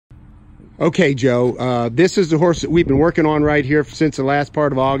Okay, Joe, this is the horse that we've been working on right here since the last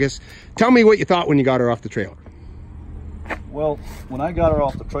part of August. Tell me what you thought when you got her off the trailer. Well, when I got her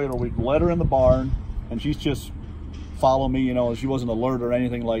off the trailer, we let her in the barn, and she's just following me. You know, she wasn't alert or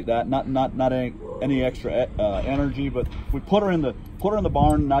anything like that. Not any extra energy. But we put her in the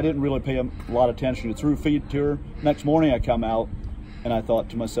barn, and I didn't really pay a lot of attention. Threw feed to her. Next morning, I come out, and I thought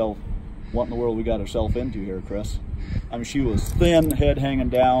to myself, "What in the world we got ourselves into here, Chris?" I mean, she was thin, head hanging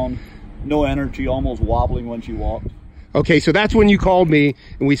down. No energy, almost wobbling when she walked. Okay, so that's when you called me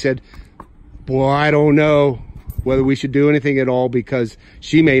and we said, boy, I don't know whether we should do anything at all because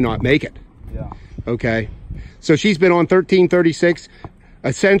she may not make it. Yeah. Okay. So she's been on 1336,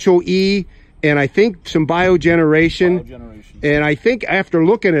 Essential E, and I think some biogeneration. And I think after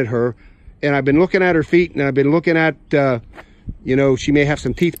looking at her, and I've been looking at her feet, and I've been looking at, you know, she may have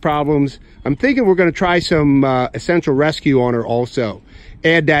some teeth problems. I'm thinking we're going to try some Essential Rescue on her also.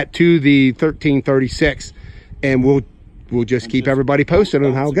 Add that to the 1336, and we'll just keep everybody posted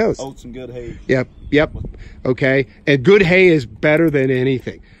on how it goes. Oats and good hay. Yep. Okay. And good hay is better than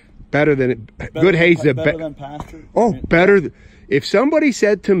anything. Good hay's the better than pasture. Oh, better. If somebody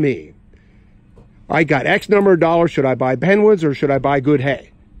said to me, I got X number of dollars, should I buy Pennwoods or should I buy good hay?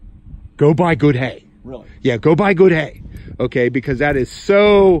 Go buy good hay. Really? Yeah, go buy good hay. Okay, because that is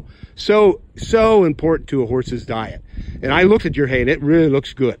so important to a horse's diet. And I looked at your hay and it really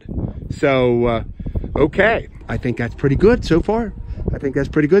looks good. So, okay, I think that's pretty good so far.